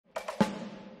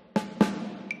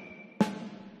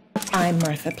I'm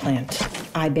Martha Plant.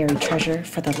 I bury treasure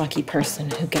for the lucky person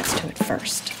who gets to it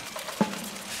first.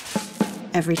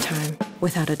 Every time,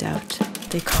 without a doubt,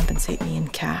 they compensate me in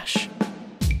cash.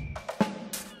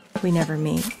 We never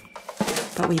meet,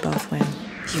 but we both win.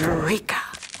 Eureka!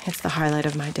 It's the highlight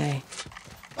of my day.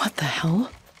 What the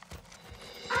hell?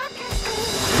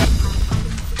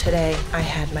 Today, I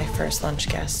had my first lunch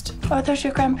guest. Are those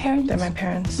your grandparents? They're my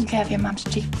parents. You have your mom's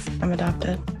cheeks. I'm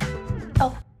adopted.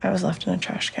 Oh. I was left in a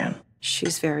trash can.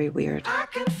 She's very weird. I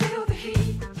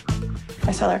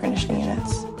sell air conditioning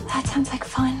units. That sounds like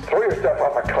fun. Throw yourself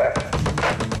off a cliff.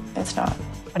 It's not.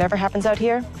 Whatever happens out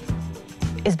here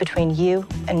is between you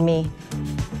and me.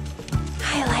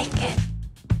 I like it.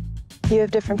 You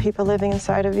have different people living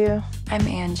inside of you. I'm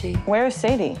Angie. Where is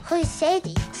Sadie? Who's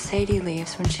Sadie? Sadie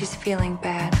leaves when she's feeling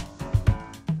bad.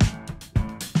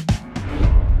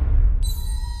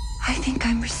 I think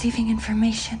I'm receiving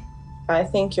information. I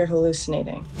think you're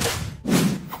hallucinating.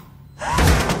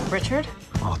 Richard?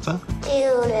 Martha? Do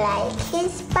you like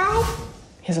his butt?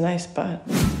 He has a nice butt.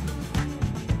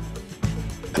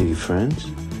 Are you friends?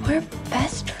 We're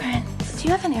best friends. Do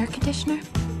you have an air conditioner?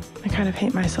 I kind of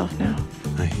hate myself now.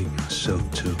 I hate myself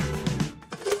too.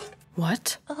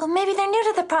 What? Well, maybe they're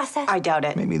new to the process. I doubt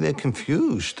it. Maybe they're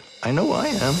confused. I know I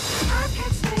am.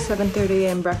 7:30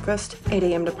 a.m. breakfast, 8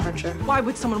 a.m. departure. Why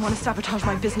would someone want to sabotage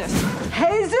my business?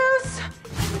 Jesus!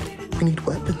 We need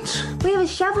weapons. We have a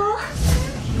shovel.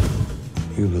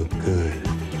 You look good.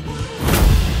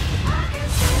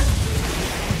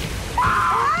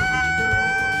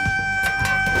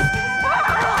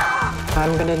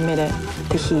 I'm gonna admit it.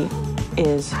 The heat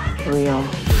is real.